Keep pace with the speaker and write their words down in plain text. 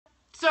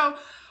So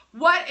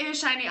what is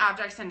shiny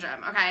object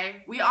syndrome,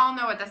 okay? We all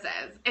know what this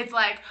is. It's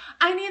like,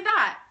 I need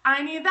that.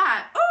 I need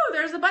that. Oh,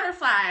 there's a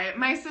butterfly.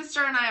 My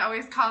sister and I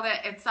always called it,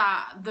 it's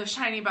the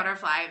shiny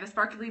butterfly, the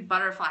sparkly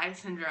butterfly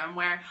syndrome,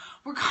 where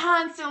we're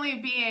constantly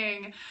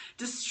being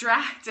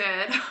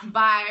distracted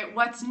by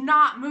what's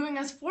not moving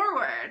us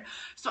forward.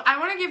 So I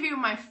want to give you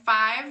my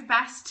 5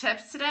 best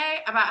tips today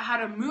about how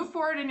to move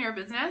forward in your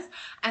business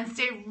and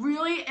stay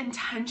really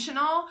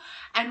intentional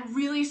and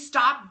really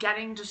stop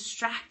getting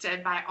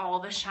distracted by all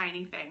the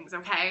shiny things,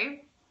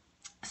 okay?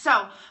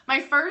 So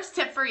my first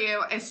tip for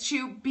you is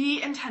to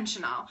be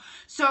intentional.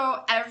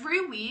 So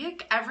every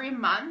week, every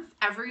month,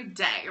 every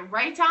day,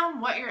 write down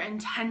what your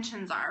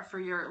intentions are for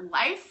your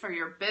life, for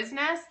your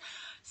business.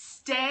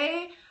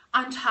 Stay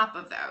on top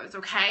of those,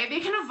 okay?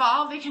 They can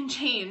evolve, they can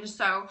change.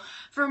 So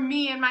for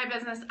me in my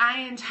business,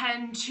 I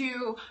intend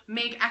to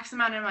make X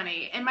amount of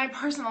money. In my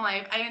personal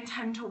life, I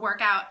intend to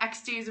work out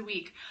X days a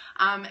week.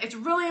 It's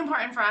really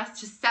important for us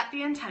to set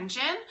the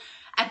intention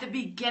at the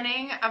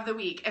beginning of the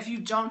week. If you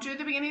don't do it at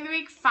the beginning of the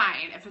week,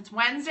 fine. If it's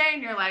Wednesday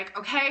and you're like,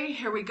 okay,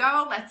 here we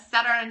go, let's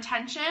set our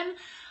intention,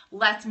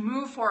 let's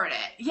move forward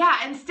it. Yeah,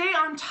 and stay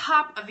on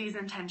top of these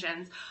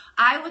intentions.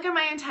 I look at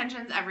my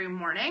intentions every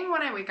morning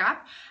when I wake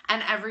up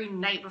and every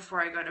night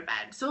before I go to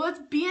bed. So let's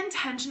be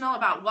intentional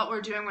about what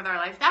we're doing with our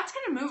life. That's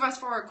gonna move us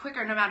forward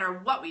quicker no matter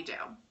what we do.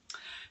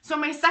 So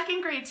my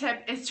second great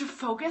tip is to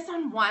focus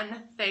on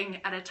one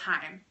thing at a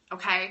time,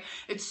 okay?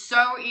 It's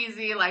so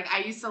easy. Like,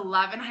 I used to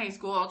love in high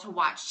school to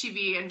watch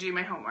TV and do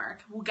my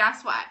homework. Well,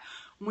 guess what?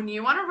 When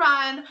you want to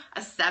run a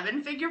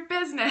 7-figure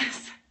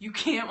business, you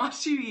can't watch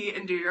TV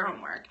and do your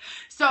homework.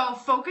 So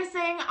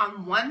focusing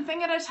on one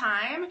thing at a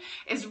time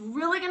is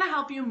really going to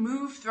help you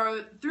move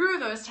through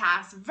those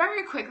tasks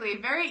very quickly,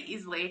 very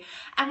easily.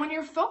 And when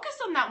you're focused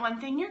on that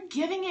one thing, you're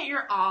giving it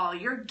your all.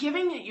 You're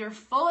giving it your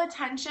full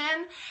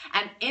attention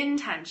and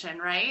intention,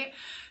 right?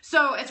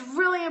 So it's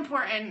really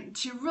important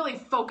to really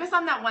focus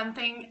on that one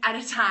thing at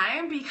a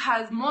time,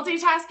 because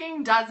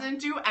multitasking doesn't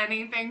do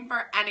anything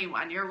for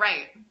anyone. You're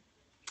right.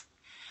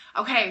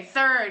 Okay,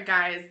 third,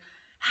 guys,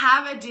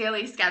 have a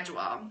daily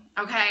schedule,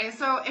 okay?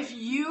 So if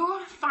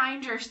you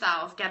find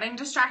yourself getting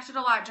distracted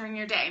a lot during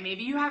your day,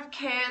 maybe you have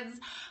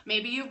kids,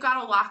 maybe you've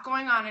got a lot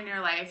going on in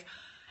your life,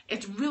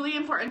 it's really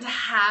important to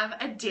have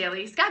a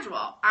daily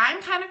schedule.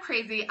 I'm kind of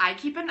crazy. I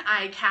keep an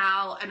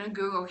iCal and a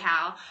Google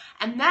Cal,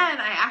 and then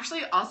I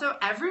actually also,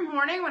 every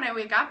morning when I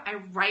wake up, I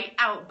write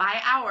out by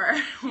hour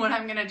what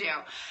I'm gonna do.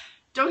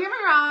 Don't get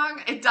me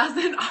wrong, it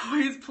doesn't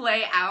always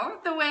play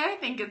out the way I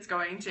think it's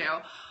going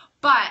to,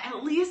 but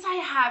at least I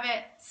have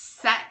it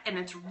set and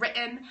it's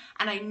written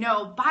and I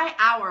know by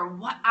hour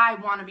what I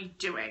want to be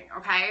doing,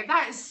 okay?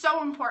 That is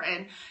so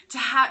important to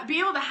be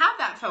able to have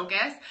that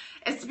focus,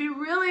 is to be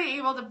really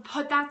able to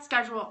put that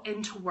schedule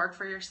into work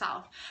for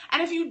yourself.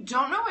 And if you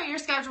don't know what your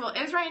schedule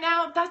is right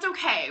now, that's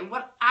okay.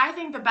 What I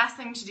think the best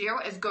thing to do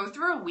is go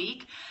through a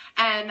week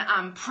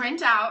and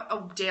print out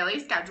a daily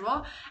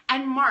schedule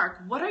and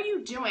mark, what are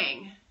you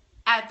doing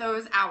at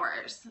those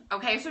hours,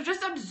 okay? So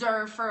just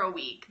observe for a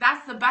week.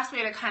 That's the best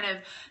way to kind of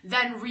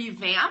then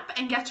revamp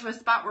and get to a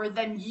spot where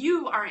then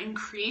you are in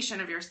creation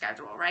of your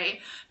schedule,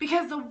 right?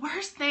 Because the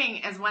worst thing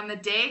is when the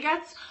day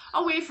gets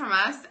away from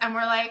us and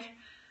we're like,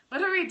 what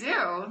do we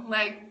do?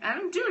 Like, I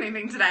didn't do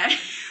anything today.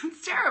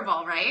 It's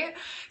terrible, right?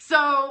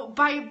 So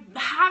by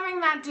having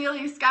that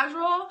daily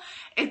schedule,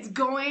 it's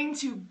going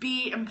to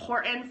be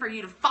important for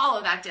you to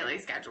follow that daily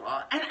schedule.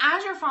 And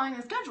as you're following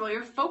the schedule,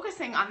 you're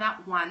focusing on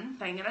that one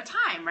thing at a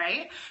time,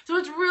 right? So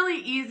it's really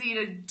easy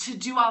to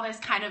do all this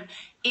kind of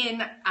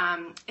in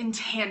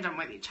tandem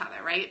with each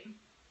other, right?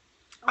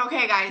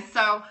 Okay, guys,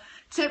 so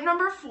tip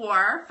number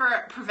 4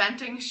 for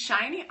preventing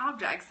shiny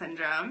object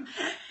syndrome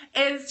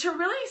is to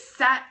really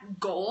set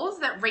goals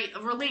that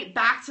relate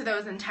back to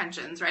those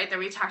intentions, right, that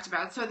we talked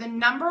about. So my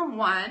number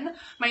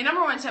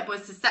one tip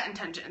was to set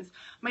intentions.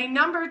 My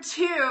number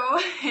 2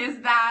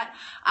 is that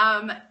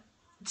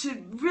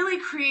to really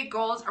create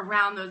goals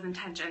around those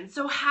intentions.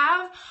 So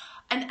have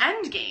an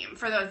end game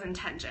for those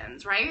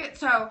intentions, right?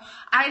 So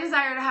I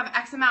desire to have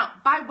X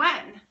amount by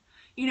when?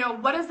 You know,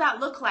 what does that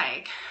look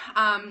like?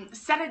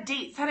 Set a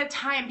date, set a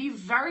time, be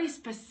very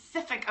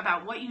specific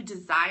about what you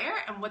desire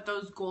and what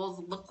those goals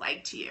look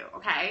like to you,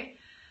 okay?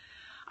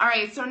 All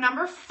right, so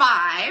number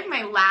 5,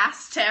 my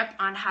last tip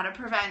on how to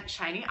prevent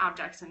shiny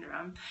object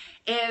syndrome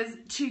is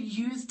to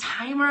use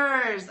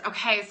timers.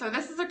 Okay, so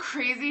this is a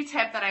crazy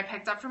tip that I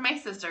picked up from my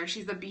sister.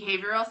 She's a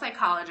behavioral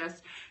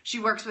psychologist. She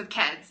works with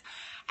kids.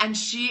 And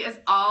she is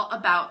all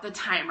about the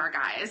timer,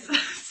 guys.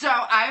 So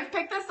I've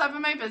picked this up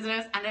in my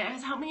business and it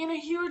has helped me in a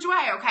huge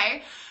way,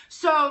 okay?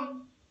 So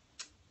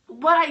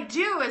what I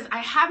do is I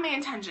have my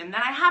intention,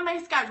 then I have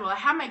my schedule, I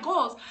have my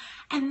goals,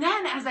 and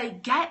then as I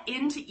get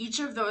into each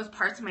of those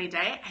parts of my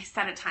day, I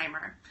set a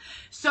timer.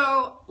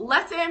 So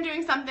let's say I'm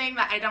doing something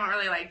that I don't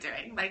really like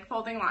doing, like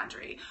folding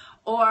laundry,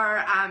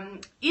 or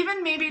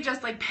even maybe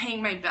just like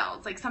paying my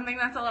bills, like something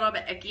that's a little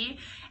bit icky,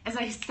 is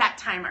I set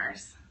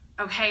timers.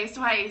 Okay,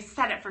 so I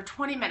set it for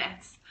 20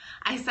 minutes.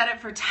 I set it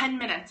for 10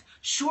 minutes,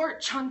 short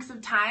chunks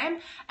of time.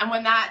 And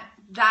when that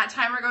that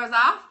timer goes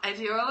off, I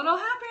do a little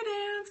happy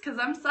dance because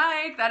I'm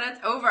psyched that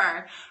it's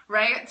over,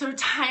 right? So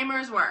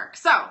timers work.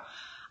 So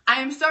I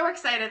am so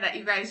excited that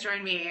you guys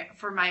joined me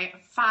for my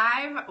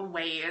 5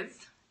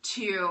 ways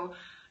to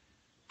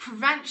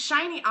prevent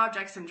shiny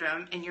object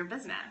syndrome in your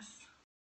business.